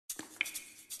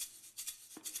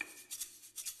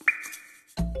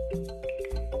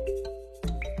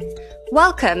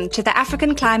Welcome to the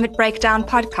African Climate Breakdown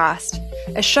podcast,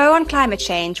 a show on climate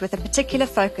change with a particular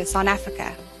focus on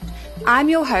Africa. I'm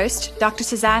your host, Dr.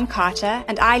 Suzanne Carter,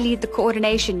 and I lead the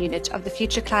coordination unit of the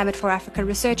Future Climate for Africa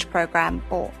Research Programme,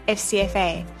 or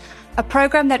FCFA, a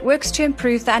program that works to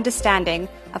improve the understanding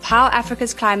of how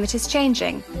Africa's climate is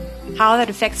changing, how that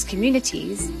affects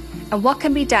communities, and what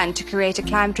can be done to create a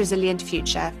climate-resilient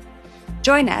future.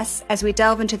 Join us as we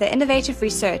delve into the innovative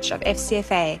research of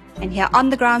FCFA and hear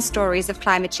on-the-ground stories of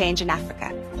climate change in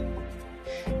Africa.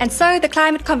 And so the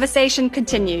climate conversation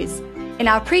continues. In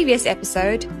our previous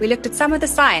episode, we looked at some of the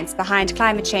science behind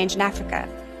climate change in Africa.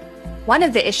 One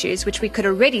of the issues which we could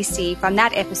already see from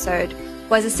that episode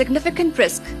was a significant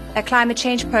risk that climate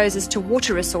change poses to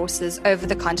water resources over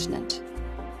the continent.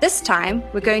 This time,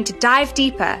 we're going to dive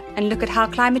deeper and look at how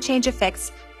climate change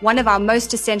affects one of our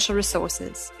most essential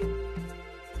resources.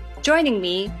 Joining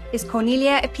me is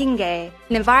Cornelia Epinge,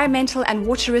 an environmental and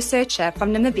water researcher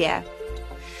from Namibia.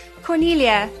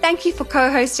 Cornelia, thank you for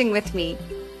co-hosting with me.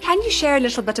 Can you share a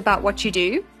little bit about what you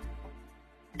do?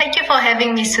 Thank you for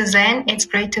having me, Suzanne. It's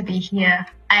great to be here.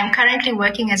 I am currently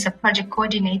working as a project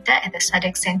coordinator at the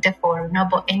SADC Center for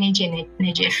Renewable Energy and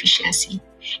Energy Efficiency.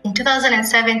 In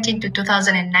 2017 to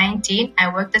 2019,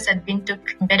 I worked as a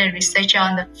Windhoek embedded researcher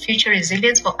on the Future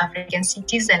Resilience for African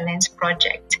Cities and Lands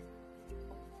project.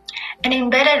 An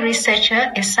embedded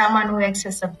researcher is someone who acts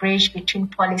as a bridge between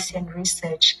policy and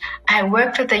research. I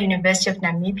worked with the University of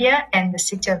Namibia and the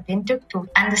city of Windhoek to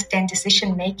understand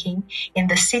decision-making in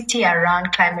the city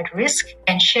around climate risk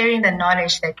and sharing the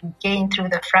knowledge that we gain through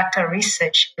the fractal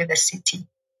research with the city.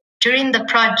 During the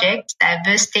project,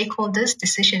 diverse stakeholders,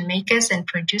 decision-makers, and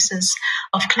producers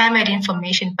of climate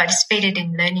information participated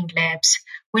in learning labs,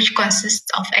 which consists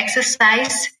of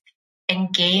exercise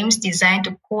and games designed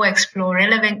to co-explore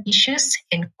relevant issues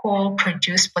and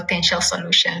co-produce potential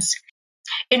solutions.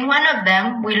 In one of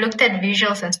them, we looked at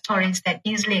visuals and stories that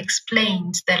easily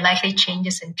explained the likely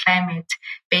changes in climate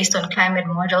based on climate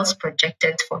models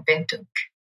projected for Windhoek.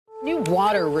 New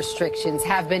water restrictions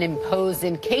have been imposed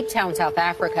in Cape Town, South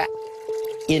Africa.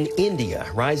 In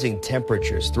India, rising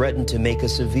temperatures threaten to make a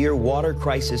severe water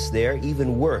crisis there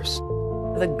even worse.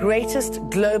 The greatest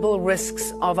global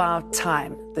risks of our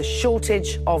time, the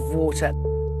shortage of water.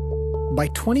 By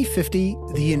 2050,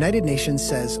 the United Nations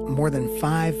says more than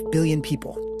 5 billion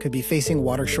people could be facing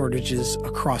water shortages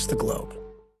across the globe.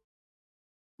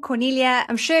 Cornelia,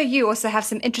 I'm sure you also have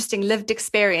some interesting lived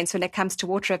experience when it comes to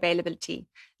water availability,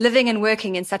 living and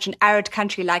working in such an arid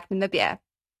country like Namibia.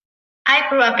 I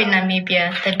grew up in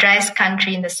Namibia, the driest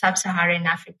country in the sub-Saharan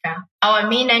Africa. Our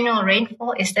mean annual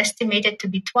rainfall is estimated to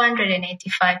be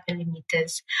 285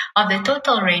 millimeters. Of the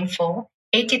total rainfall,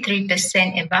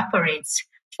 83% evaporates,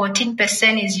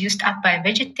 14% is used up by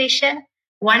vegetation,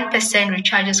 1%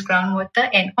 recharges groundwater,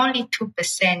 and only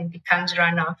 2% becomes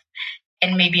runoff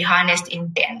and may be harnessed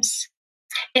in dams.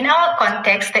 In our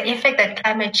context, the effect that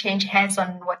climate change has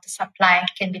on water supply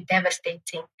can be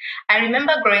devastating. I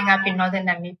remember growing up in northern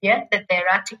Namibia that the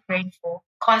erratic rainfall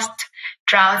caused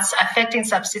droughts affecting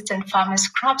subsistence farmers'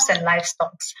 crops and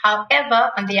livestock.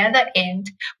 However, on the other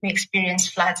end, we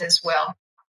experienced floods as well.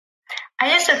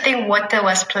 I used to think water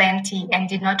was plenty and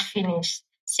did not finish,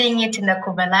 seeing it in the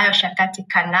Kuvalayo-Shakati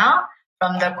Canal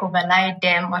from the Kuvalayo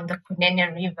Dam on the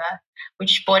Kunene River,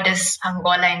 which borders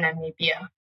Angola and Namibia.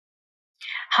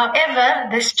 However,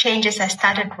 this changes I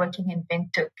started working in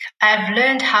Windhoek. I've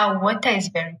learned how water is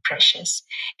very precious,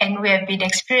 and we have been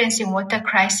experiencing water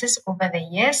crisis over the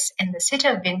years, and the city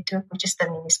of Windhoek, which is the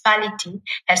municipality,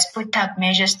 has put up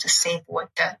measures to save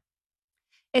water.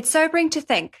 It's sobering to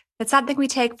think that something we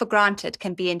take for granted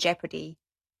can be in jeopardy.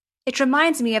 It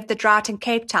reminds me of the drought in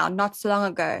Cape Town not so long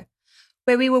ago,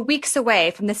 where we were weeks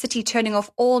away from the city turning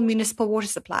off all municipal water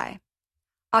supply.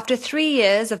 After 3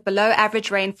 years of below-average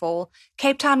rainfall,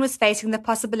 Cape Town was facing the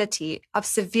possibility of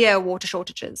severe water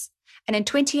shortages. And in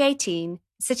 2018,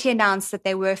 the city announced that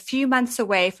they were a few months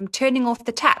away from turning off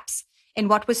the taps in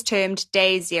what was termed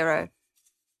Day Zero.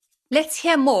 Let's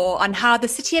hear more on how the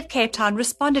city of Cape Town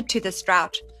responded to this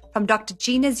drought from Dr.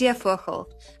 Gina Ziervogel,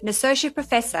 an associate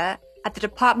professor at the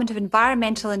Department of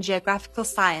Environmental and Geographical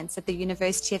Science at the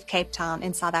University of Cape Town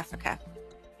in South Africa.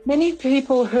 Many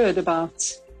people heard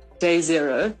about Day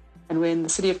Zero and when the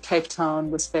city of Cape Town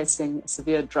was facing a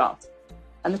severe drought.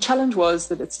 And the challenge was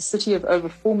that it's a city of over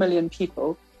 4 million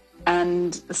people,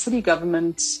 and the city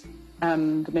government,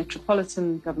 the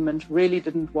metropolitan government, really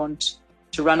didn't want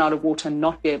to run out of water and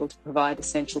not be able to provide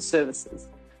essential services.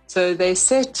 So they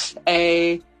set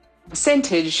a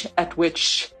percentage at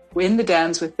which, when the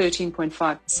dams were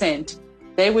 13.5%,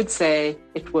 they would say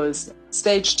it was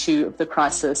stage 2 of the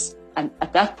crisis And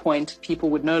at that point, people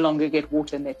would no longer get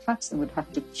water in their taps and would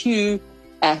have to queue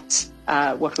at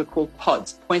what were called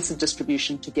pods, points of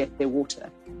distribution, to get their water.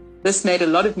 This made a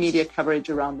lot of media coverage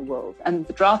around the world. And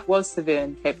the drought was severe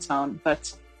in Cape Town,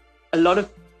 but a lot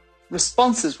of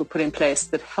responses were put in place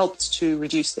that helped to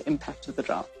reduce the impact of the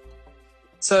drought.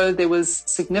 So there was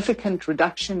significant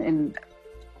reduction in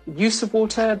use of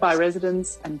water by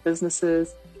residents and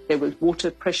businesses. There was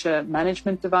water pressure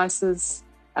management devices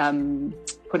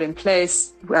put in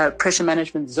place, pressure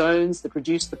management zones that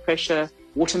reduced the pressure,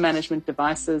 water management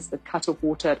devices that cut off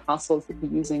water at households that were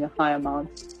using a high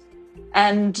amount,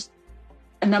 and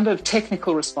a number of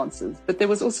technical responses. But there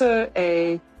was also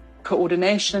a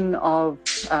coordination of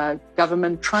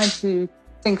government trying to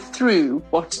think through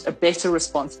what a better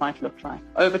response might look like.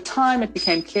 Over time, it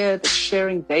became clear that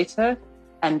sharing data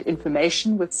and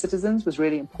information with citizens was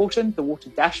really important. The water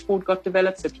dashboard got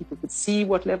developed so people could see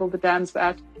what level the dams were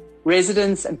at.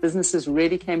 Residents and businesses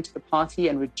really came to the party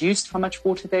and reduced how much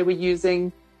water they were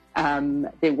using.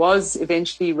 There was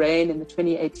eventually rain in the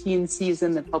 2018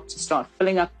 season that helped to start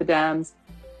filling up the dams.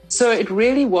 So it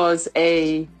really was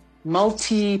a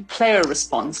multi-player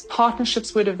response.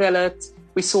 Partnerships were developed.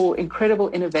 We saw incredible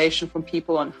innovation from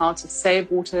people on how to save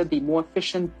water, be more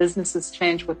efficient. Businesses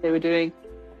changed what they were doing.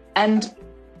 And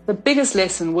the biggest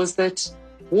lesson was that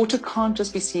water can't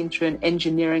just be seen through an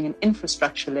engineering and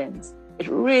infrastructure lens. It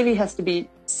really has to be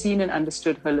seen and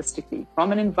understood holistically,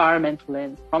 from an environmental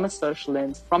lens, from a social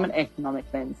lens, from an economic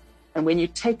lens. And when you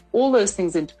take all those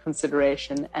things into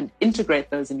consideration and integrate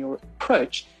those in your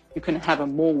approach, you can have a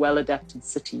more well-adapted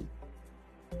city.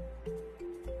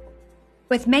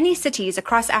 With many cities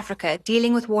across Africa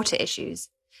dealing with water issues,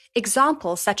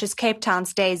 examples such as Cape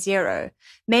Town's Day Zero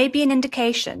may be an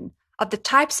indication of the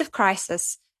types of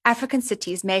crisis African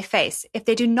cities may face if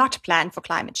they do not plan for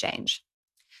climate change.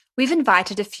 We've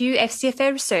invited a few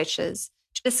FCFA researchers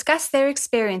to discuss their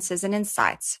experiences and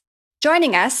insights.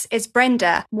 Joining us is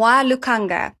Brenda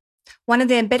Mwalukanga, one of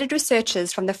the embedded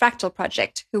researchers from the Fractal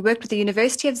Project, who worked with the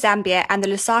University of Zambia and the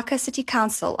Lusaka City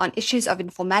Council on issues of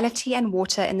informality and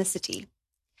water in the city.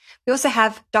 We also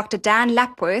have Dr. Dan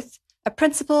Lapworth, a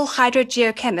principal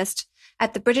hydrogeochemist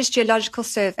at the British Geological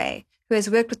Survey, who has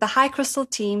worked with the High Crystal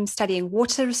team studying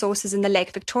water resources in the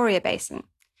Lake Victoria Basin.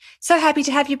 So happy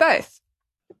to have you both.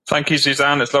 Thank you,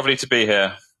 Suzanne. It's lovely to be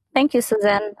here. Thank you,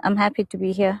 Suzanne. I'm happy to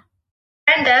be here.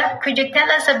 Brenda, could you tell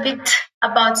us a bit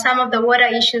about some of the water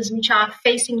issues which are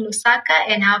facing Lusaka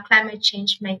and how climate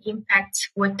change may impact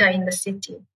water in the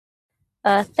city?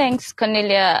 Thanks,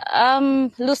 Cornelia.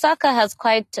 Lusaka has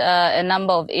quite a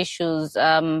number of issues.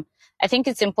 I think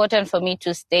it's important for me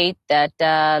to state that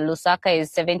Lusaka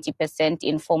is 70%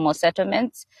 informal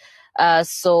settlements.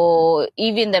 So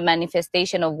even the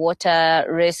manifestation of water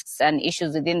risks and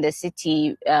issues within the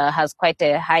city has quite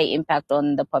a high impact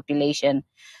on the population.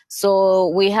 So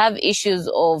we have issues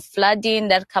of flooding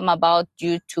that come about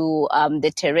due to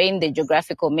the terrain, the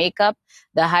geographical makeup,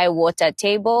 the high water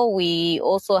table. We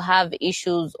also have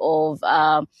issues of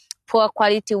poor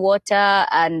quality water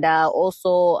and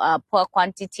also poor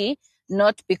quantity.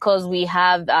 Not because we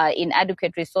have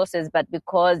inadequate resources, but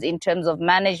because in terms of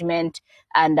management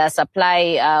and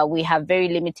supply, we have very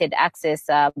limited access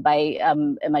by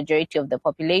a majority of the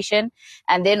population.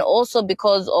 And then also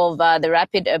because of the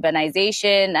rapid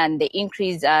urbanization and the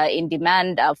increase in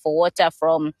demand for water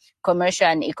from commercial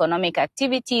and economic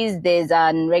activities, there's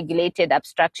unregulated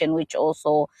abstraction, which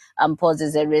also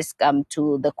poses a risk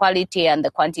to the quality and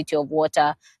the quantity of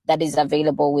water that is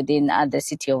available within the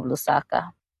city of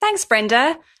Lusaka. Thanks,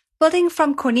 Brenda. Building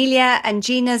from Cornelia and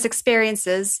Gina's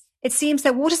experiences, it seems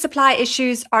that water supply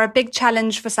issues are a big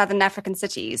challenge for Southern African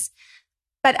cities.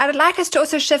 But I'd like us to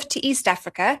also shift to East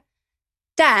Africa.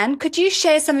 Dan, could you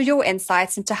share some of your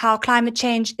insights into how climate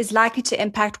change is likely to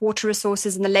impact water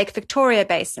resources in the Lake Victoria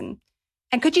Basin?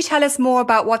 And could you tell us more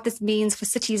about what this means for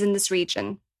cities in this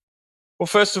region? Well,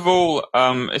 first of all,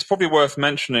 it's probably worth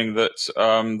mentioning that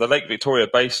the Lake Victoria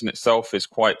Basin itself is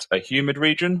quite a humid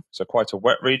region, so quite a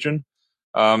wet region.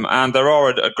 And there are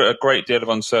a great deal of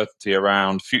uncertainty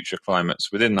around future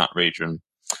climates within that region.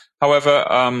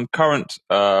 However, current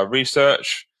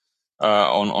research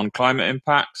on climate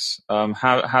impacts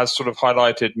has sort of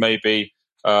highlighted maybe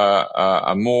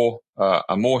a more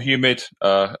humid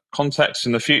context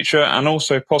in the future, and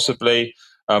also possibly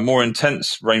more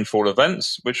intense rainfall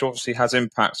events, which obviously has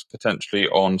impacts potentially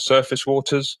on surface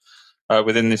waters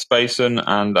within this basin,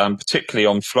 and particularly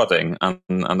on flooding and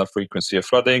the frequency of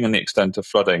flooding and the extent of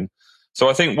flooding. So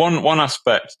I think one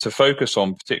aspect to focus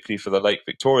on, particularly for the Lake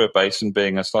Victoria Basin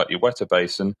being a slightly wetter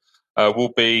basin,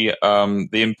 will be the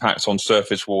impacts on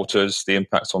surface waters, the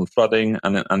impacts on flooding,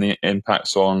 and the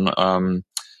impacts on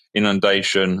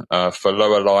inundation for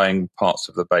lower-lying parts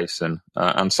of the basin.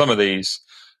 And some of these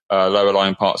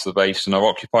lower-lying parts of the basin are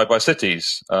occupied by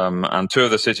cities. And two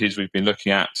of the cities we've been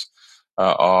looking at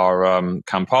are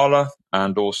Kampala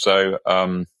and also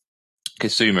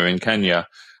Kisumu in Kenya.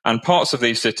 And parts of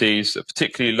these cities,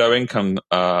 particularly low-income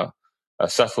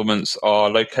settlements, are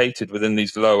located within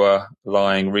these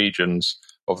lower-lying regions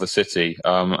of the city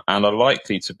and are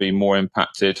likely to be more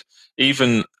impacted,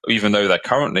 even though they're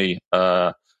currently,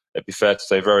 it'd be fair to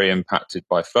say, very impacted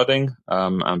by flooding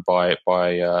and by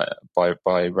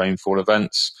rainfall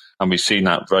events. And we've seen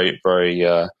that very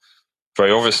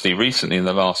obviously recently in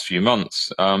the last few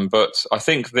months. But I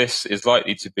think this is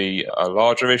likely to be a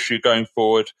larger issue going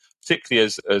forward,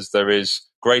 particularly as there is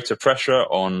greater pressure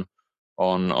on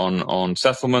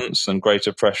settlements and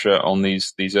greater pressure on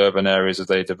these urban areas as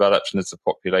they develop and as the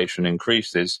population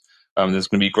increases. There's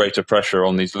going to be greater pressure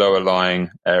on these lower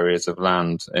lying areas of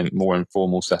land in more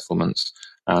informal settlements,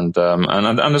 and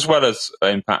as well as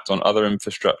impact on other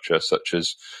infrastructure such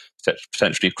as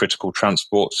potentially critical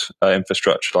transport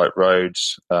infrastructure like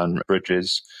roads and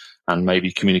bridges and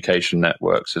maybe communication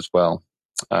networks as well.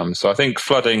 So I think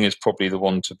flooding is probably the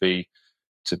one to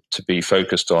be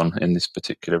focused on in this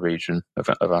particular region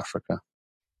of Africa.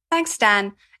 Thanks,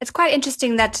 Dan. It's quite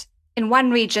interesting that in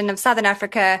one region of Southern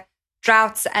Africa,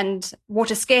 droughts and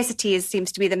water scarcity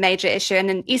seems to be the major issue. And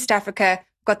in East Africa,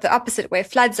 got the opposite, where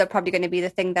floods are probably going to be the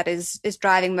thing that is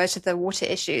driving most of the water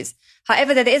issues.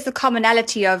 However, there is the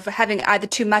commonality of having either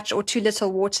too much or too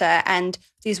little water, and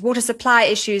these water supply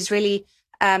issues really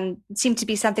seem to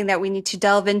be something that we need to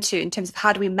delve into in terms of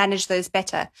how do we manage those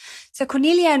better. So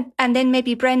Cornelia and then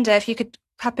maybe Brenda, if you could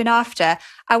pop in after,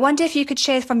 I wonder if you could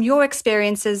share from your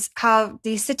experiences how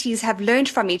these cities have learned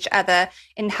from each other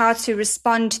in how to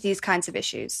respond to these kinds of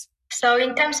issues. So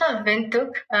in terms of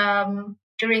Windhoek,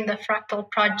 during the Fractal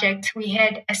project, we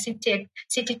had a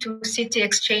city-to-city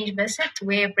exchange visit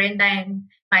where Brenda and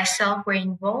myself were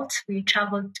involved. We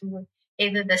traveled to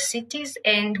either the cities,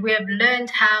 and we have learned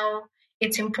how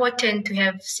it's important to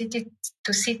have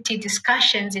city-to-city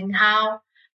discussions in how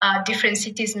different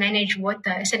cities manage water.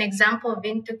 As an example,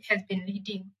 Windhoek has been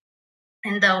leading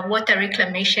in the water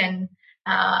reclamation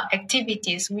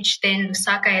activities, which then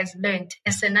Lusaka has learned.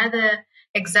 As another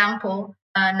example,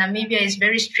 Namibia is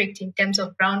very strict in terms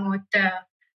of groundwater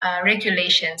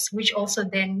regulations, which also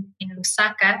then in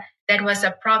Lusaka, that was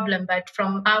a problem. But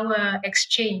from our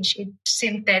exchange, it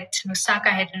seemed that Lusaka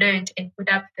had learned and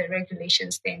put up the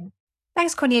regulations then.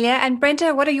 Thanks, Cornelia. And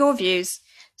Brenda, what are your views?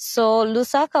 So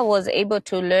Lusaka was able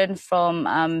to learn from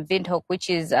Windhoek, which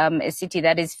is a city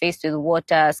that is faced with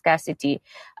water scarcity,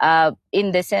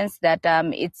 in the sense that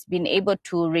it's been able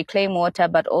to reclaim water,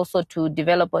 but also to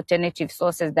develop alternative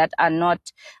sources that are not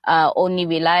only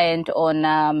reliant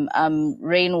on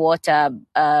rainwater,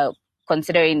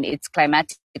 considering its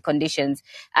climatic conditions.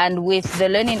 And with the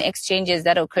learning exchanges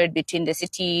that occurred between the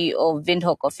city of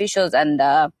Windhoek officials and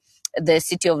the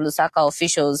city of Lusaka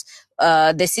officials,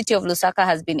 the city of Lusaka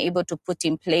has been able to put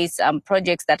in place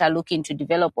projects that are looking to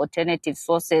develop alternative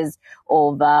sources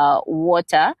of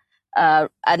water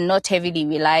and not heavily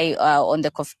rely on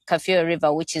the Kafue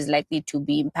River, which is likely to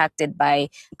be impacted by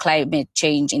climate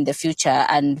change in the future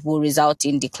and will result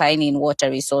in declining water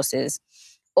resources.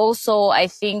 Also, I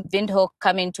think Windhoek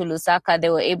coming to Lusaka, they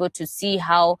were able to see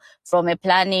how, from a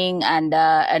planning and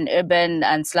an urban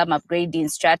and slum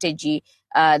upgrading strategy,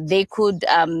 they could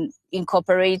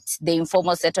incorporate the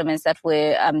informal settlements that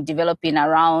were developing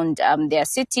around their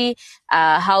city,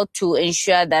 how to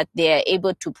ensure that they are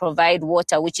able to provide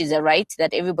water, which is a right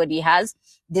that everybody has,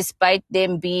 despite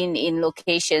them being in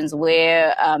locations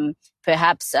where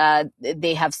perhaps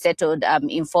they have settled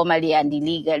informally and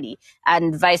illegally,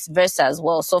 and vice versa as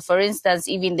well. So, for instance,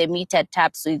 even the metered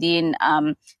taps within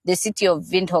the city of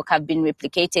Windhoek have been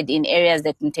replicated in areas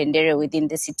like Mtendere within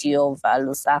the city of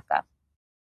Lusaka.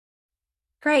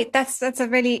 Great. That's a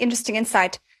really interesting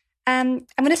insight. I'm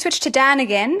going to switch to Dan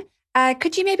again.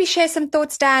 Could you maybe share some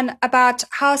thoughts, Dan, about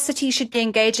how cities should be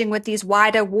engaging with these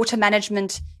wider water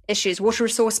management issues, water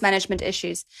resource management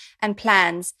issues and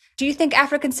plans? Do you think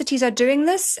African cities are doing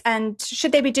this, and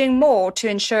should they be doing more to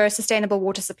ensure a sustainable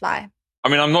water supply? I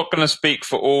mean, I'm not going to speak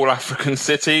for all African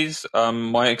cities.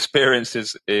 My experience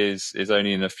is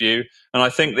only in a few, and I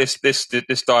think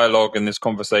this dialogue and this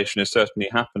conversation is certainly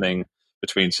happening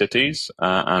between cities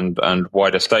and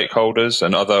wider stakeholders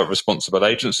and other responsible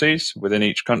agencies within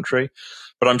each country.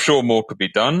 But I'm sure more could be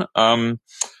done. I mean,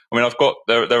 I've got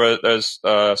there's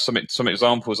some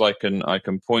examples I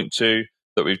can point to.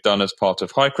 that we've done as part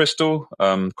of High Crystal.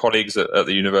 Colleagues at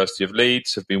the University of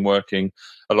Leeds have been working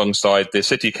alongside the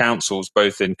city councils,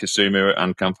 both in Kisumu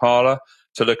and Kampala,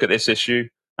 to look at this issue,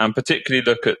 and particularly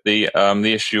look at the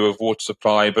issue of water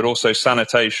supply, but also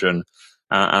sanitation,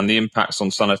 and the impacts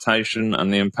on sanitation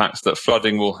and the impacts that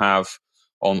flooding will have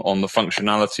on the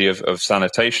functionality of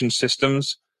sanitation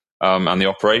systems, and the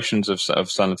operations of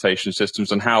sanitation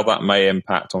systems, and how that may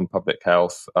impact on public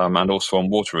health, and also on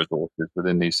water resources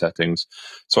within these settings.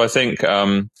 So I think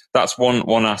that's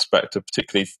one aspect to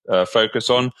particularly focus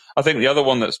on. I think the other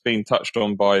one that's been touched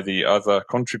on by the other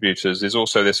contributors is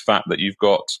also this fact that you've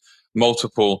got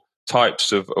multiple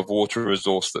types of water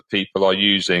resource that people are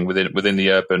using within the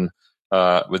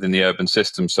urban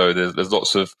system. So there's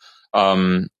lots of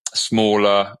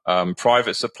smaller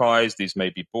private supplies. These may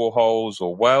be boreholes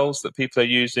or wells that people are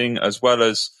using, as well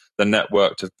as the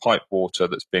network of pipe water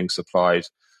that's being supplied.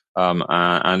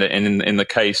 And in the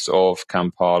case of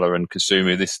Kampala and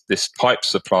Kisumu, this pipe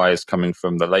supply is coming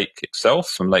from the lake itself,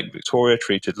 from Lake Victoria,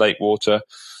 treated lake water.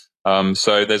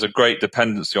 So there's a great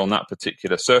dependency on that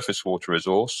particular surface water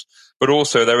resource, but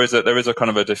also there is a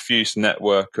kind of a diffuse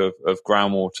network of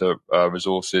groundwater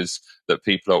resources that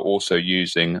people are also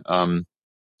using,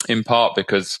 in part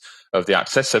because of the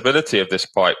accessibility of this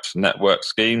pipe network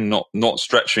scheme, not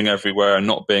stretching everywhere and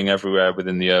not being everywhere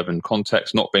within the urban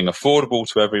context, not being affordable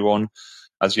to everyone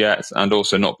as yet, and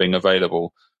also not being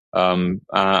available. And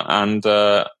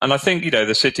I think,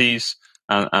 the cities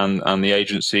and the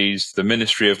agencies, the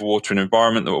Ministry of Water and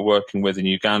Environment that we're working with in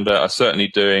Uganda, are certainly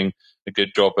doing a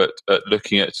good job at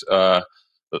looking at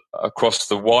across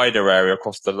the wider area,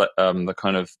 across the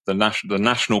kind of the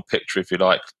national picture, if you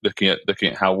like, looking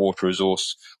at how water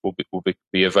resource will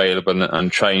be available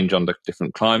and change under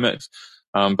different climates.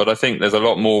 But I think there's a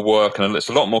lot more work, and it's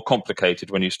a lot more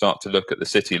complicated when you start to look at the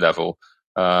city level.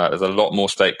 There's a lot more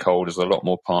stakeholders, a lot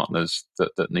more partners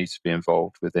that need to be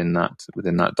involved within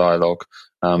that dialogue,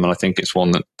 and I think it's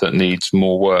one that needs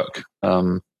more work.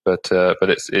 But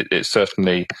it's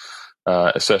certainly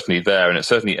there, and it's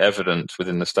certainly evident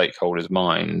within the stakeholders'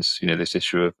 minds. This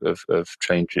issue of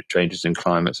changes in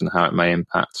climates and how it may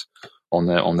impact on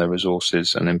their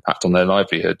resources and impact on their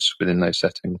livelihoods within those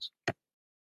settings.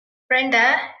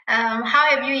 Brenda, how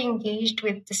have you engaged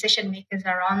with decision makers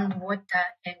around water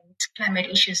and climate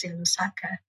issues in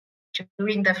Lusaka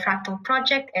during the Fractal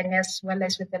project, and as well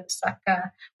as with the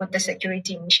Lusaka Water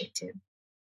Security Initiative?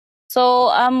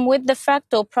 So with the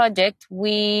Fractal project,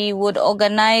 we would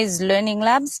organize learning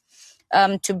labs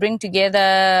to bring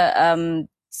together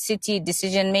city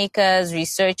decision makers,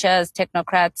 researchers,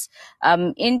 technocrats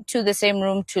into the same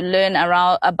room to learn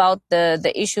about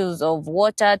the issues of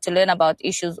water, to learn about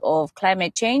issues of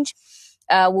climate change.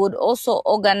 Would also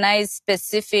organize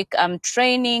specific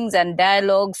trainings and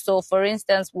dialogues. So, for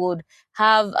instance, would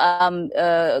have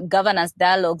governance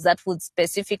dialogues that would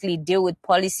specifically deal with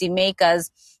policymakers,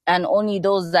 and only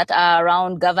those that are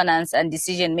around governance and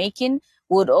decision making.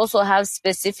 Would also have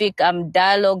specific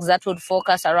dialogues that would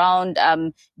focus around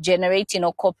generating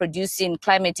or co-producing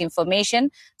climate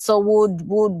information. So would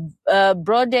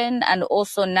broaden and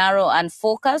also narrow and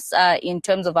focus in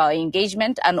terms of our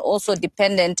engagement, and also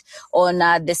dependent on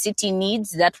the city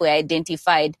needs that were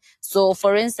identified. So,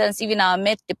 for instance, even our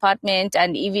Met department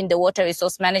and even the Water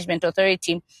Resource Management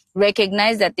Authority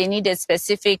recognized that they needed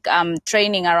specific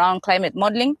training around climate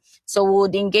modeling. So we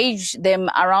would engage them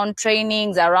around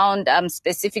trainings, around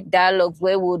specific dialogues,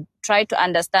 where we would try to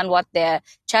understand what their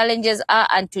challenges are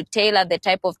and to tailor the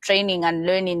type of training and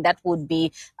learning that would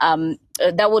be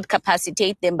that would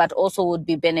capacitate them, but also would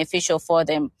be beneficial for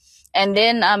them. And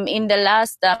then in the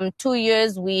last 2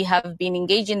 years, we have been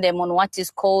engaging them on what is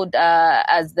called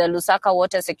as the Lusaka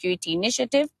Water Security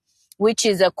Initiative, which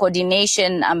is a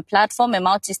coordination platform, a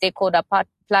multi-stakeholder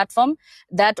platform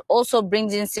that also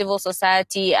brings in civil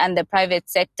society and the private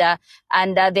sector.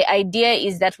 And the idea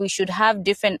is that we should have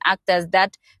different actors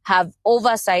that have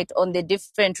oversight on the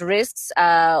different risks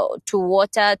to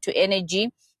water, to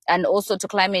energy, and also to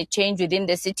climate change within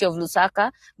the city of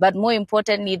Lusaka. But more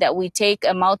importantly, that we take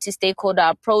a multi-stakeholder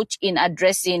approach in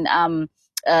addressing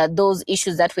those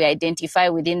issues that we identify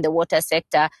within the water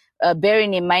sector,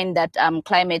 bearing in mind that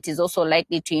climate is also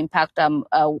likely to impact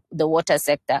the water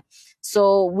sector.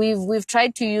 So we've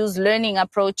tried to use learning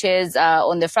approaches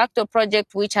on the Fractal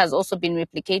project, which has also been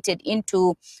replicated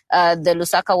into the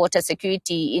Lusaka Water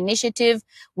Security Initiative.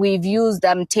 We've used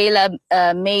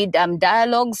tailor-made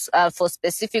dialogues for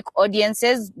specific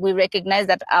audiences. We recognize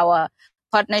that our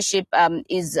partnership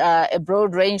is a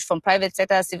broad range from private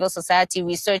sector, civil society,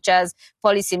 researchers,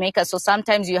 policymakers. So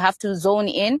sometimes you have to zone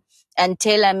in and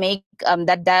tailor make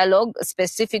that dialogue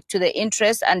specific to the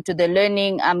interests and to the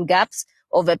learning gaps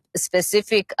of a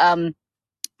specific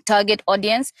target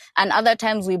audience, and other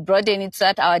times we broaden it so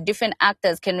that our different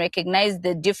actors can recognize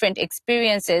the different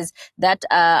experiences that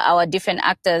our different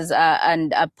actors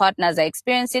and partners are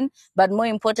experiencing, but more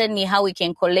importantly, how we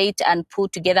can collate and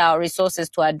put together our resources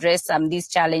to address these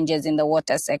challenges in the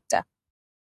water sector.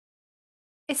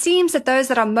 It seems that those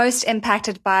that are most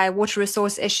impacted by water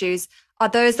resource issues are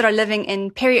those that are living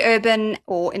in peri-urban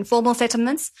or informal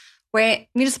settlements where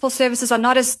municipal services are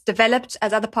not as developed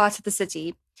as other parts of the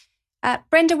city.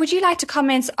 Brenda, would you like to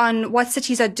comment on what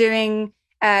cities are doing,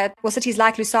 cities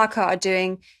like Lusaka are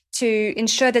doing to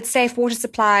ensure that safe water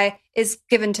supply is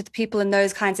given to the people in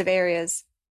those kinds of areas?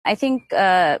 I think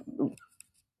Lusaka,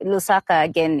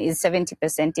 again, is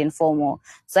 70% informal.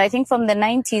 So I think from the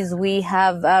 90s, we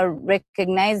have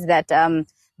recognized that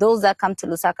those that come to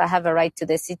Lusaka have a right to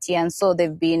the city. And so there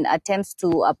have been attempts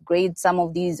to upgrade some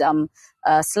of these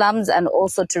slums and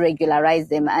also to regularize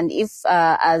them. And if,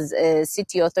 as a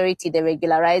city authority, they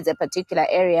regularize a particular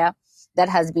area that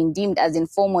has been deemed as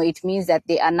informal, it means that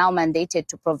they are now mandated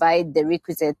to provide the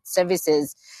requisite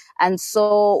services. And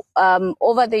so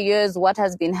over the years, what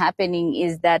has been happening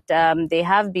is that they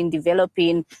have been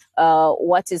developing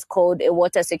what is called a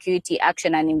water security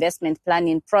action and investment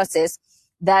planning process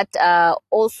that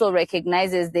also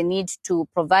recognizes the need to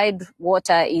provide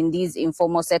water in these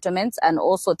informal settlements and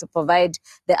also to provide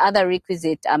the other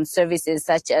requisite services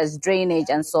such as drainage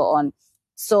and so on.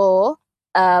 So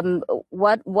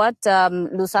what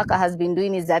Lusaka has been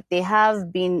doing is that they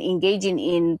have been engaging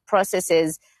in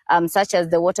processes such as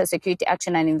the water security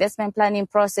action and investment planning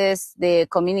process, the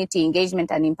community engagement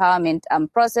and empowerment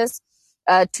process,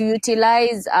 to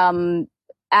utilize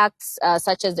acts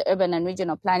such as the Urban and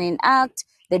Regional Planning Act,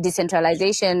 the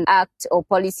Decentralization Act or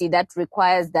policy that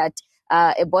requires that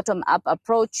a bottom-up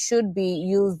approach should be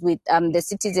used with the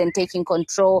citizen taking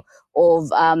control of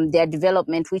their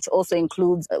development, which also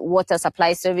includes water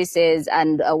supply services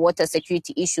and water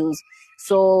security issues.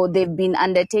 So they've been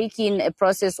undertaking a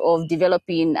process of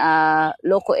developing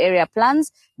local area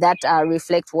plans that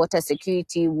reflect water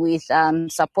security with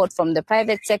support from the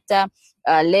private sector,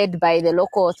 led by the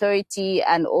local authority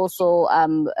and also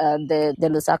the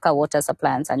Lusaka Water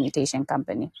Supply and Sanitation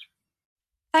Company.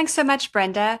 Thanks so much,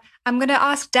 Brenda. I'm going to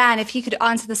ask Dan if he could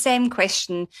answer the same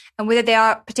question and whether there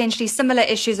are potentially similar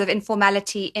issues of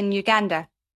informality in Uganda.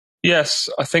 Yes,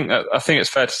 I think it's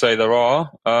fair to say there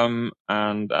are,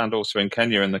 and also in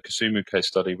Kenya in the Kisumu case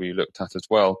study we looked at as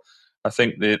well. I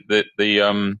think there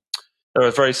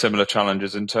are very similar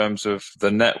challenges in terms of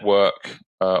the network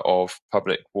of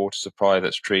public water supply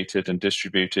that's treated and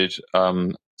distributed,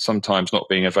 sometimes not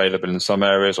being available in some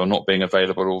areas or not being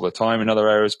available all the time in other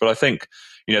areas. But I think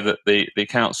that the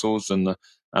councils and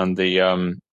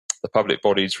the public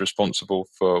bodies responsible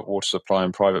for water supply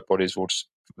and private bodies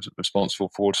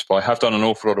responsible for water supply have done an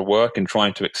awful lot of work in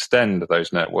trying to extend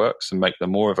those networks and make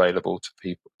them more available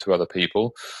to other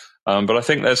people. But I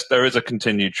think there is a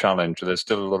continued challenge. There's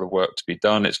still a lot of work to be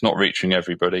done. It's not reaching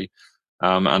everybody.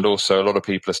 And also a lot of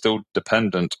people are still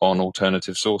dependent on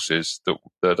alternative sources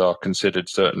that are considered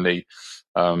certainly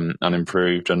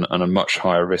unimproved and are much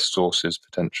higher risk sources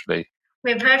potentially.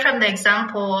 We've heard from the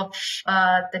example of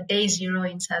the Day Zero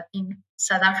in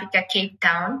South Africa, Cape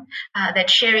Town, that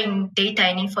sharing data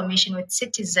and information with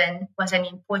citizens was an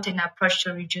important approach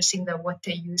to reducing the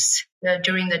water use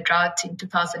during the drought in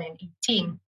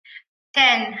 2018.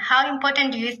 Then, how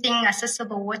important do you think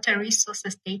accessible water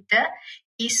resources data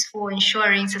is for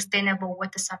ensuring sustainable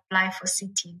water supply for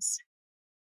cities?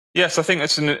 Yes, I think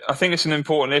it's an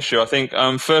important issue. I think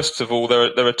first of all,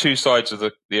 there are two sides of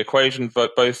the equation,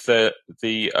 but both the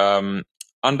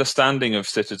understanding of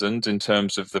citizens in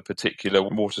terms of the particular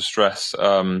water stress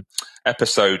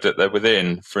episode that they're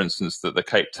within. For instance, the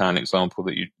Cape Town example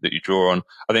that you draw on.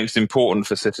 I think it's important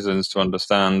for citizens to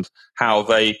understand how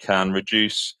they can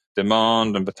reduce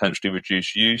demand and potentially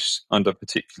reduce use under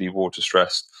particularly water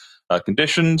stressed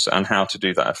conditions, and how to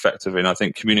do that effectively. And I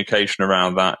think communication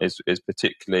around that is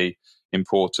particularly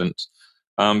important.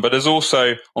 But there's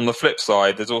also, on the flip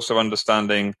side, there's also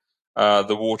understanding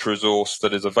the water resource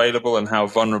that is available and how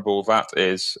vulnerable that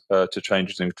is to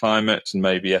changes in climate and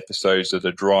maybe episodes that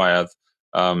are drier,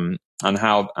 and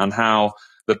how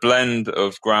the blend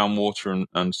of groundwater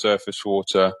and surface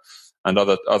water and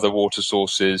other water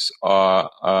sources are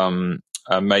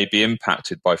may be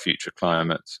impacted by future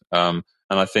climate.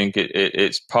 And I think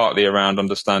it's partly around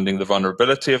understanding the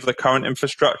vulnerability of the current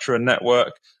infrastructure and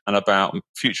network, and about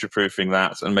future-proofing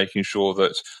that and making sure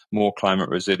that more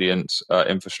climate-resilient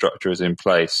infrastructure is in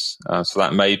place. So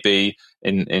that may be,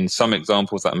 in some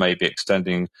examples, that may be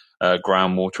extending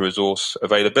groundwater resource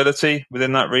availability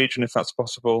within that region, if that's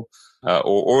possible,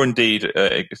 or indeed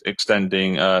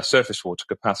extending surface water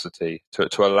capacity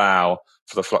to allow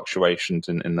for the fluctuations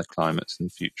in the climates in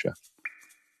the future.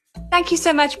 Thank you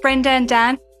so much, Brenda and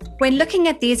Dan. When looking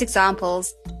at these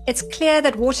examples, it's clear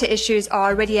that water issues are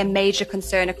already a major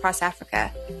concern across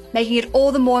Africa, making it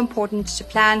all the more important to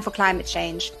plan for climate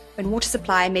change when water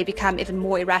supply may become even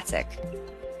more erratic.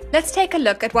 Let's take a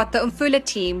look at what the Umfula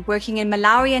team working in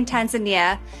Malawi and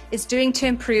Tanzania is doing to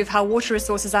improve how water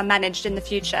resources are managed in the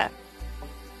future.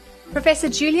 Professor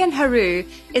Julian Haru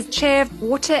is Chair of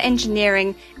Water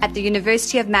Engineering at the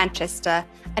University of Manchester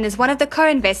and is one of the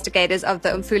co-investigators of the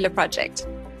Umfula project.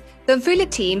 The Umfula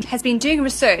team has been doing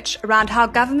research around how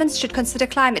governments should consider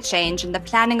climate change in the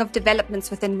planning of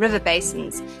developments within river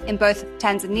basins in both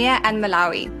Tanzania and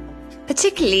Malawi,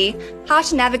 particularly how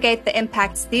to navigate the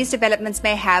impacts these developments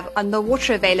may have on the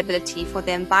water availability for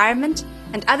the environment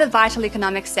and other vital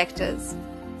economic sectors.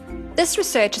 This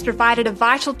research has provided a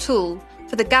vital tool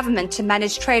for the government to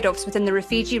manage trade-offs within the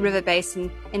Rufiji River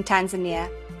Basin in Tanzania.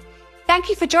 Thank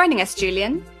you for joining us,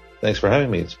 Julian. Thanks for having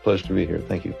me. It's a pleasure to be here.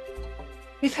 Thank you.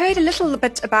 We've heard a little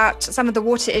bit about some of the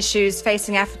water issues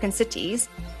facing African cities,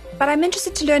 but I'm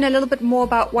interested to learn a little bit more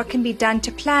about what can be done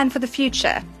to plan for the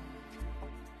future.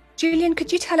 Julian,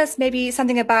 could you tell us maybe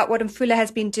something about what Umfula has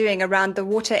been doing around the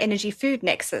water-energy-food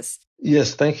nexus?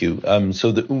 Yes, thank you.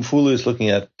 So the Umfula is looking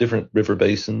at different river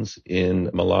basins in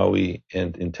Malawi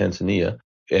and in Tanzania.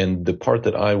 And the part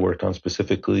that I worked on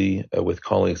specifically with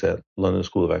colleagues at London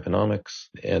School of Economics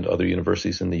and other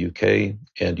universities in the UK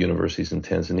and universities in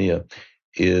Tanzania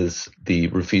is the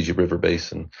Rufiji River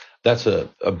Basin. That's a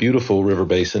beautiful river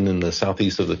basin in the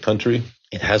southeast of the country.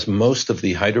 It has most of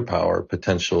the hydropower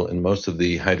potential and most of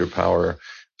the hydropower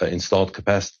installed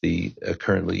capacity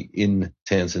currently in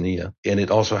Tanzania. And it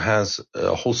also has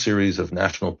a whole series of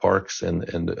national parks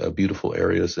and beautiful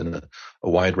areas in a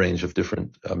wide range of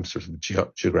different sort of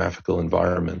geographical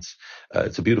environments.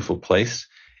 It's a beautiful place.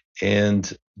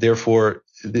 And therefore,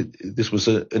 this was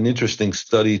an interesting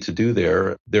study to do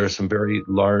there. There are some very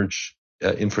large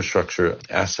infrastructure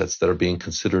assets that are being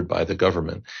considered by the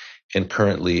government. And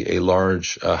currently a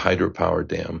large hydropower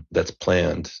dam that's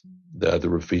planned, the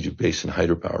Rufiji Basin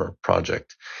Hydropower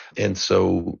Project. And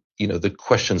so, the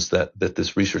questions that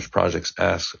this research project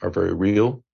asks are very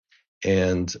real.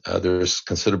 And there's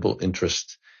considerable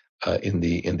interest in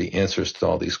the answers to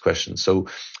all these questions. So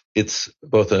it's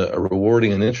both a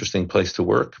rewarding and interesting place to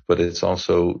work, but it's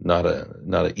also not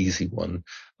an easy one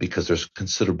because there's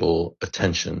considerable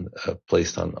attention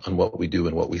placed on what we do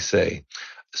and what we say.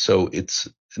 So it's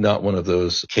not one of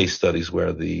those case studies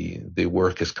where the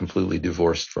work is completely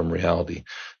divorced from reality.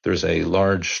 There's a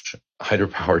large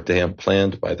hydropower dam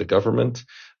planned by the government.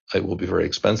 It will be very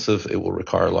expensive. It will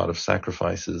require a lot of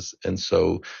sacrifices. And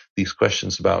so these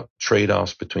questions about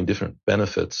trade-offs between different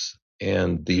benefits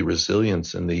and the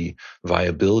resilience and the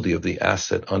viability of the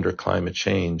asset under climate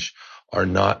change are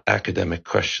not academic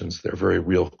questions. They're very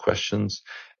real questions.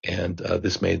 And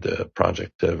this made the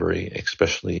project very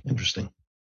especially interesting.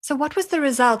 So what was the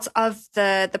results of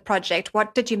the project?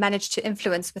 What did you manage to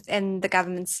influence within the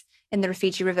governments in the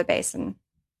Rufiji River Basin?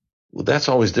 Well, that's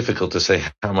always difficult to say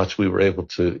how much we were able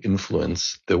to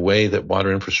influence. The way that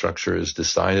water infrastructure is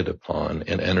decided upon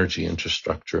and energy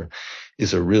infrastructure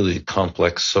is a really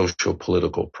complex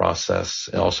socio-political process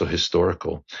and also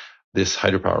historical. This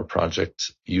hydropower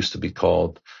project used to be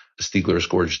called Stigler's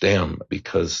Gorge Dam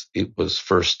because it was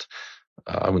first,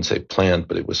 I wouldn't say planned,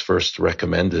 but it was first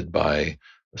recommended by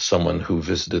someone who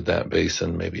visited that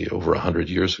basin maybe over 100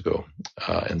 years ago.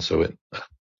 And so it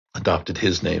adopted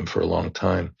his name for a long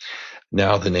time.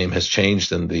 Now the name has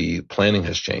changed and the planning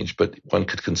has changed, but one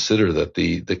could consider that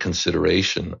the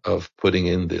consideration of putting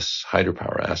in this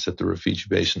hydropower asset, the Rufiji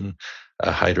Basin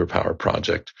hydropower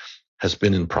project, has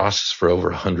been in process for over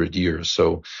 100 years.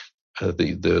 So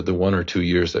the 1 or 2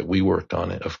 years that we worked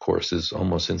on it, of course, is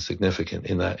almost insignificant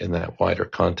in that wider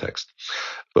context.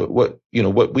 But what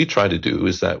we try to do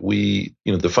is that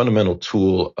the fundamental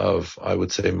tool of, I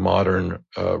would say, modern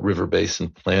river basin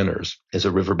planners is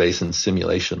a river basin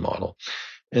simulation model.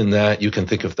 And that you can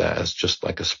think of that as just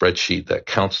like a spreadsheet that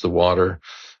counts the water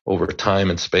over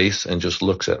time and space and just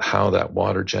looks at how that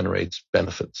water generates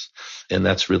benefits. And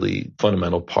that's really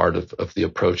fundamental part of the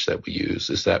approach that we use,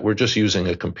 is that we're just using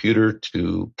a computer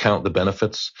to count the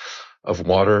benefits of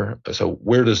water. So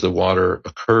where does the water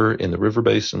occur in the river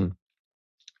basin?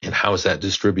 and how is that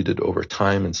distributed over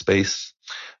time and space,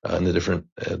 and the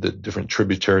different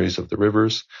tributaries of the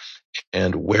rivers,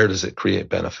 and where does it create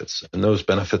benefits? And those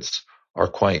benefits are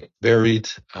quite varied.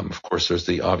 Of course, there's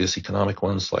the obvious economic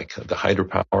ones like the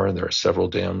hydropower, and there are several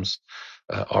dams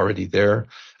already there.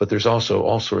 But there's also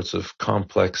all sorts of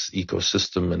complex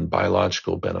ecosystem and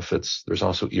biological benefits. There's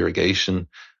also irrigation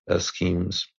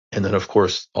schemes. And then, of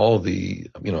course, a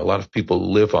lot of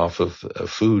people live off of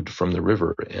food from the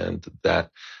river, and that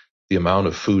the amount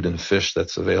of food and fish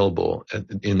that's available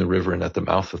in the river and at the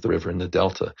mouth of the river in the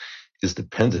delta is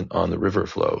dependent on the river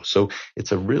flow. So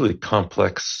it's a really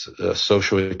complex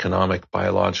socioeconomic,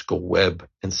 biological web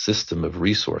and system of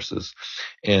resources.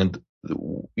 And,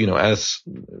 as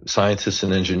scientists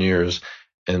and engineers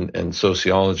and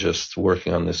sociologists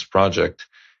working on this project,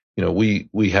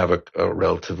 we have a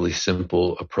relatively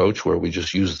simple approach where we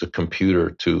just use the computer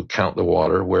to count the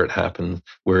water, where it happens,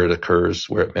 where it occurs,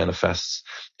 where it manifests,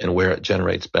 and where it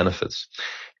generates benefits.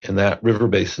 And that river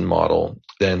basin model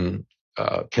then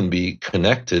can be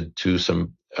connected to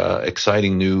some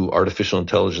exciting new artificial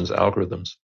intelligence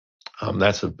algorithms.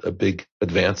 That's a big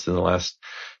advance in the last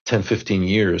 10, 15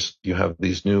 years. You have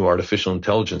these new artificial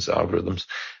intelligence algorithms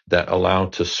that allow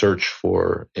to search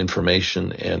for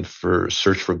information and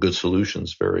search for good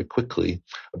solutions very quickly,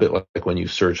 a bit like when you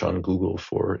search on Google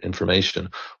for information.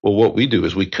 Well, what we do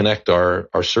is we connect our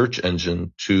search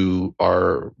engine to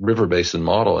our river basin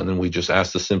model, and then we just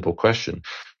ask the simple question,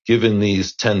 given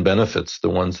these 10 benefits, the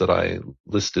ones that I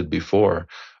listed before,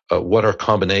 what are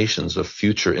combinations of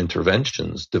future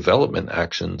interventions, development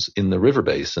actions in the river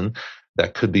basin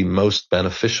that could be most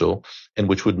beneficial and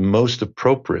which would most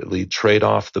appropriately trade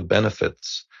off the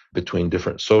benefits between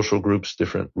different social groups,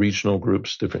 different regional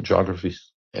groups, different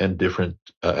geographies, and different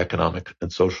economic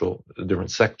and social,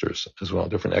 different sectors as well,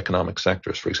 different economic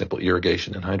sectors, for example,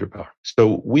 irrigation and hydropower.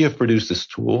 So we have produced this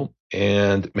tool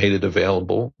and made it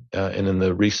available. And in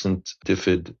the recent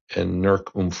DFID and NERC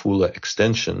Umfula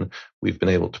extension, we've been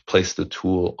able to place the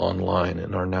tool online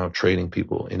and are now training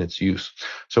people in its use.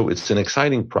 So it's an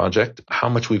exciting project. How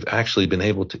much we've actually been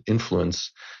able to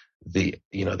influence the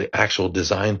actual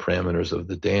design parameters of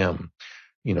the dam,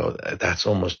 that's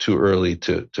almost too early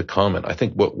to comment. I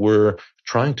think what we're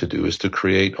trying to do is to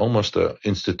create almost a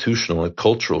institutional and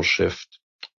cultural shift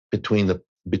between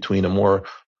a more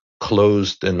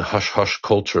closed and hush-hush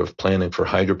culture of planning for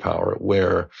hydropower,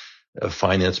 where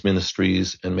finance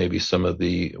ministries and maybe some of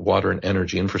the water and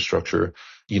energy infrastructure,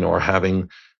 are having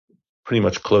pretty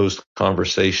much closed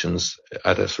conversations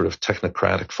at a sort of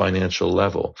technocratic financial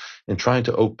level, and trying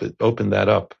to open that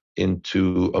up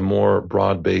into a more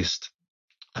broad-based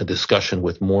discussion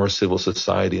with more civil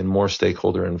society and more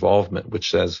stakeholder involvement,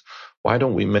 which says, why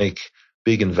don't we make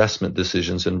big investment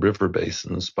decisions in river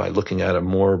basins by looking at a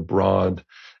more broad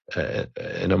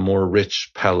and a more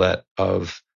rich palette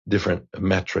of different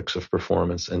metrics of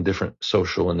performance and different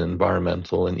social and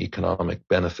environmental and economic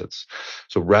benefits.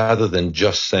 So rather than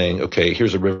just saying, okay,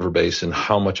 here's a river basin,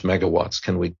 how much megawatts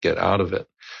can we get out of it?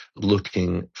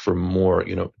 Looking for more,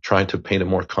 trying to paint a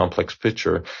more complex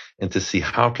picture and to see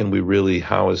how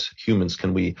as humans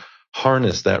can we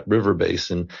harness that river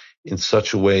basin in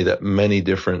such a way that many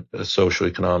different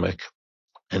socioeconomic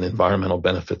and environmental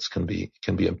benefits can be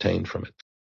obtained from it.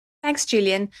 Thanks,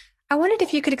 Julian. I wondered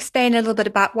if you could explain a little bit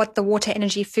about what the water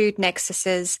energy food nexus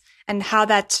is and how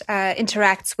that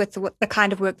interacts with the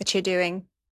kind of work that you're doing.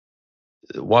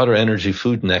 Water energy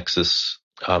food nexus,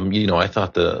 I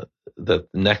thought that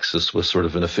nexus was sort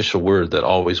of an official word that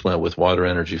always went with water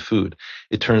energy food.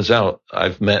 It turns out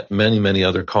I've met many, many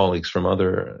other colleagues from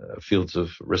other fields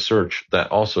of research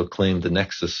that also claim the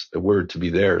nexus word to be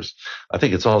theirs. I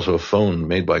think it's also a phone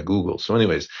made by Google. So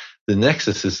anyways, the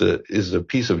nexus is a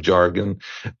piece of jargon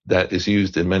that is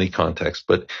used in many contexts,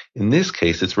 but in this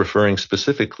case, it's referring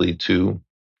specifically to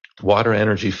water,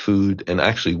 energy, food, and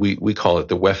actually we call it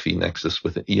the WEFI nexus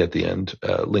with an E at the end,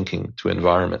 linking to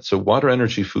environment. So water,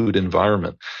 energy, food,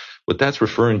 environment. What that's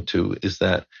referring to is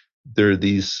that there are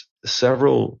these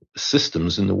several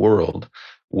systems in the world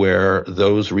where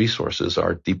those resources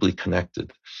are deeply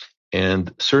connected.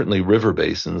 And certainly river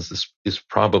basins is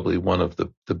probably one of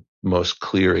the most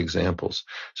clear examples.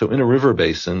 So in a river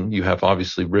basin, you have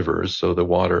obviously rivers, so the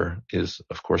water is,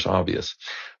 of course, obvious.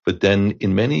 But then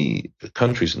in many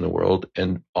countries in the world,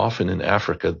 and often in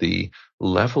Africa, the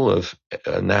level of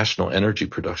national energy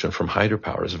production from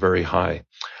hydropower is very high.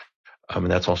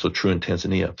 And that's also true in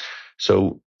Tanzania.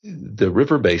 So the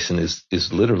river basin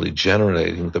is literally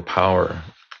generating the power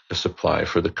supply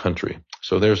for the country.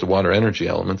 So there's the water energy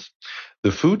elements.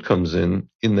 The food comes in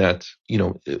that,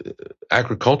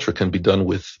 agriculture can be done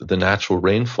with the natural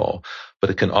rainfall, but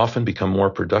it can often become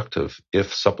more productive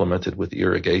if supplemented with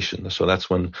irrigation. So that's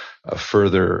when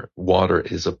further water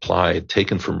is applied,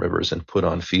 taken from rivers and put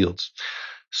on fields.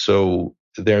 So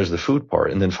there's the food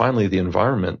part. And then finally, the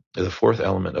environment, the fourth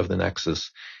element of the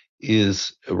nexus,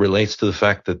 relates to the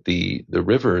fact that the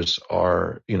rivers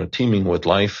are, teeming with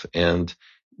life, and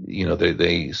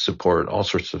they support all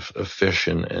sorts of fish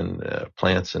and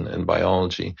plants and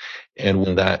biology. And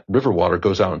when that river water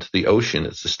goes out into the ocean,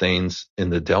 it sustains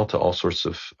in the delta all sorts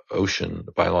of ocean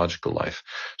biological life.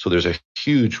 So there's a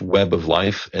huge web of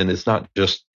life, and it's not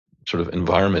just sort of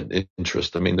environment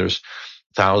interest. I mean, there's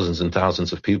thousands and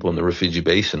thousands of people in the Rufiji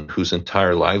Basin whose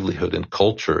entire livelihood and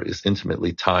culture is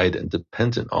intimately tied and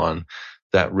dependent on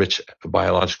that rich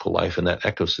biological life in that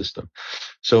ecosystem.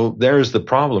 So there's the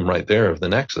problem right there of the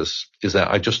nexus, is that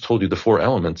I just told you the four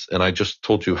elements, and I just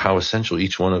told you how essential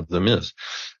each one of them is.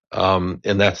 And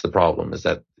that's the problem, is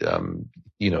that,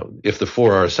 if the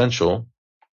four are essential,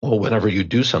 well, whenever you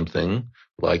do something,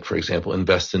 like, for example,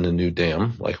 invest in a new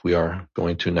dam, like we are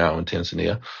going to now in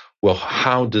Tanzania, well,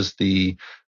 how does the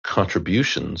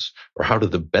contributions, or how do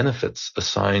the benefits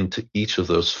assigned to each of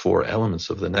those four elements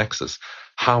of the nexus,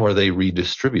 how are they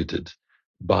redistributed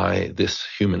by this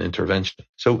human intervention?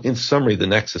 So in summary, the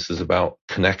nexus is about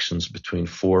connections between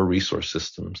four resource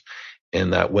systems,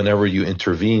 and that whenever you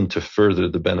intervene to further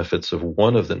the benefits of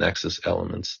one of the nexus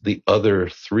elements, the other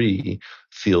three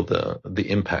feel the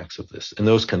impacts of this. And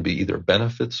those can be either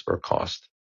benefits or cost.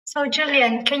 So,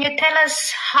 Julian, can you tell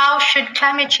us how should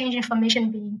climate change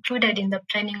information be included in the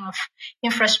planning of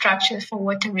infrastructure for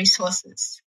water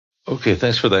resources? Okay,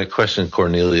 thanks for that question,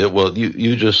 Cornelia. Well,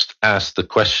 you just asked the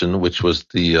question, which was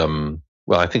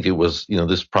I think it was,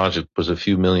 this project was a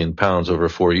few £1 million over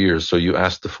 4 years. So you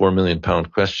asked the £4 million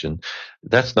question.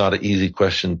 That's not an easy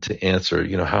question to answer.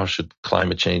 How should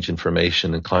climate change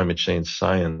information and climate change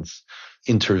science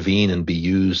intervene and be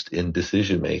used in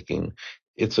decision making?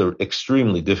 It's an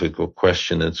extremely difficult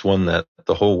question. It's one that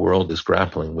the whole world is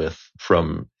grappling with,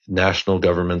 from national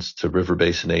governments to river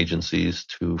basin agencies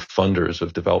to funders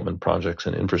of development projects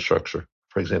and infrastructure,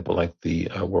 for example, like the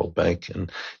World Bank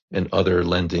and other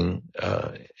lending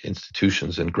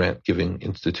institutions and grant-giving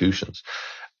institutions.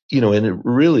 And it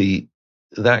really,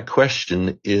 that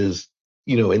question is,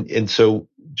 and so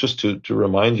just to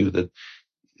remind you that,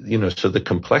 so the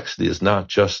complexity is not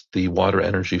just the water,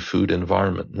 energy, food,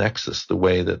 environment nexus, the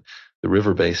way that the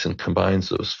river basin combines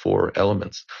those four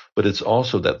elements, but it's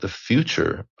also that the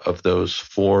future of those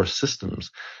four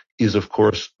systems is, of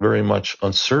course, very much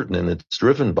uncertain, and it's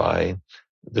driven by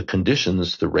the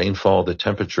conditions, the rainfall, the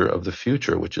temperature of the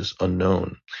future, which is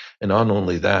unknown. And not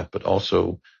only that, but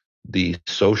also the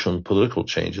social and political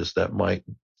changes that might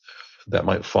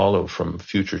follow from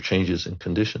future changes in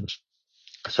conditions.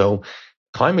 So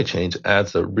climate change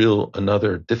adds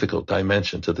another difficult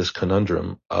dimension to this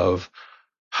conundrum of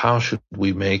how should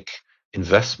we make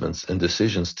investments and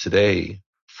decisions today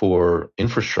for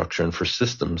infrastructure and for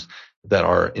systems that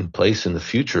are in place in the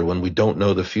future when we don't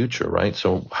know the future, right?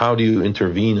 So how do you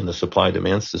intervene in the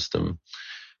supply-demand system?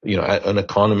 An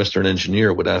economist or an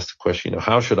engineer would ask the question,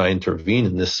 how should I intervene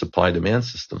in this supply-demand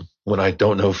system when I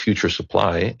don't know future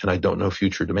supply and I don't know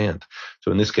future demand?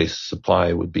 So in this case,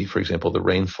 supply would be, for example, the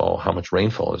rainfall. How much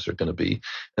rainfall is there going to be?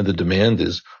 And the demand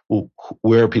is, well,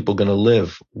 where are people going to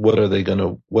live? What are they going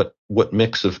to, what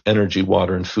mix of energy,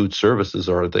 water, and food services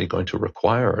are they going to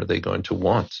require? Are they going to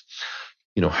want?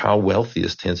 How wealthy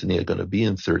is Tanzania going to be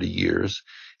in 30 years?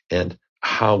 And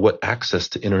what access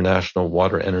to international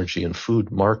water, energy, and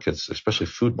food markets, especially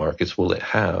food markets, will it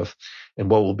have? And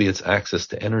what will be its access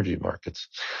to energy markets?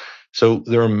 So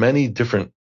there are many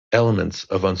different elements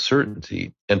of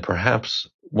uncertainty, and perhaps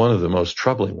one of the most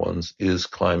troubling ones is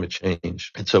climate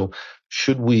change. And so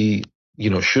should we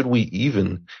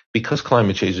even, because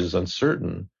climate change is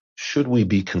uncertain, should we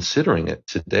be considering it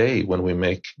today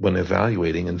when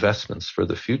evaluating investments for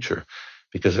the future?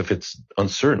 Because if it's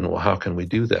uncertain, well, how can we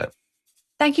do that?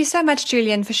 Thank you so much,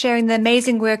 Julian, for sharing the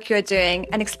amazing work you're doing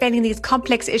and explaining these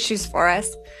complex issues for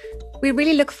us. We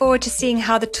really look forward to seeing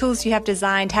how the tools you have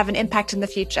designed have an impact in the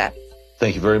future.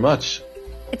 Thank you very much.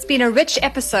 It's been a rich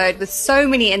episode with so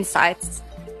many insights.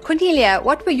 Cornelia,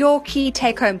 what were your key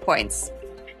take-home points?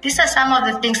 These are some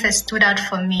of the things that stood out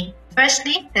for me.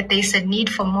 Firstly, that there is a need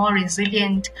for more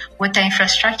resilient water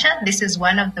infrastructure. This is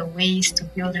one of the ways to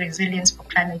build resilience for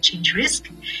climate change risk.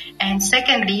 And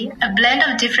secondly, a blend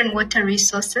of different water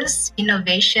resources,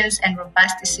 innovations, and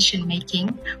robust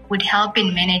decision-making would help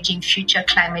in managing future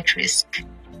climate risk.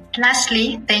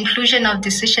 Lastly, the inclusion of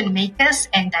decision makers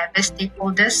and diverse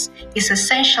stakeholders is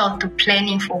essential to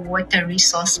planning for water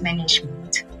resource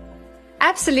management.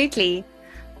 Absolutely.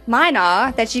 Mine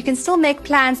are that you can still make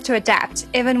plans to adapt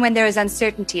even when there is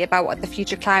uncertainty about what the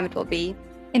future climate will be.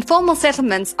 Informal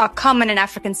settlements are common in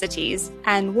African cities,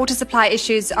 and water supply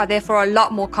issues are therefore a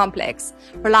lot more complex,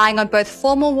 relying on both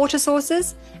formal water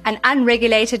sources and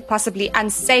unregulated, possibly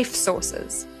unsafe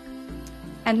sources.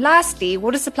 And lastly,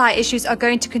 water supply issues are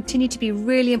going to continue to be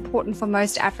really important for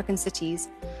most African cities,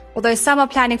 although some are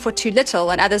planning for too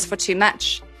little and others for too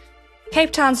much.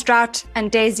 Cape Town's drought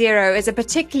and Day Zero is a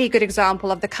particularly good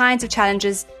example of the kinds of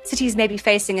challenges cities may be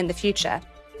facing in the future.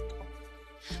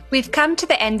 We've come to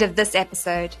the end of this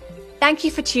episode. Thank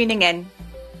you for tuning in.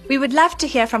 We would love to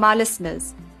hear from our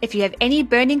listeners. If you have any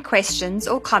burning questions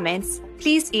or comments,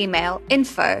 please email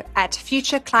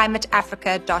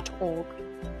info@futureclimateafrica.org.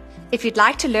 If you'd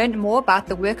like to learn more about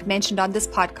the work mentioned on this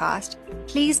podcast,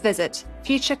 please visit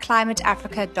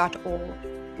futureclimateafrica.org.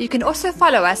 You can also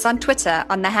follow us on Twitter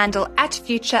on the handle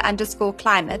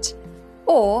 @future_climate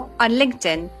or on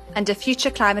LinkedIn under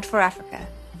Future Climate for Africa.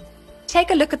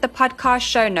 Take a look at the podcast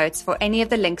show notes for any of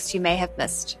the links you may have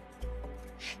missed.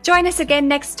 Join us again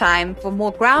next time for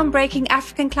more groundbreaking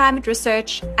African climate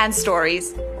research and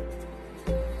stories.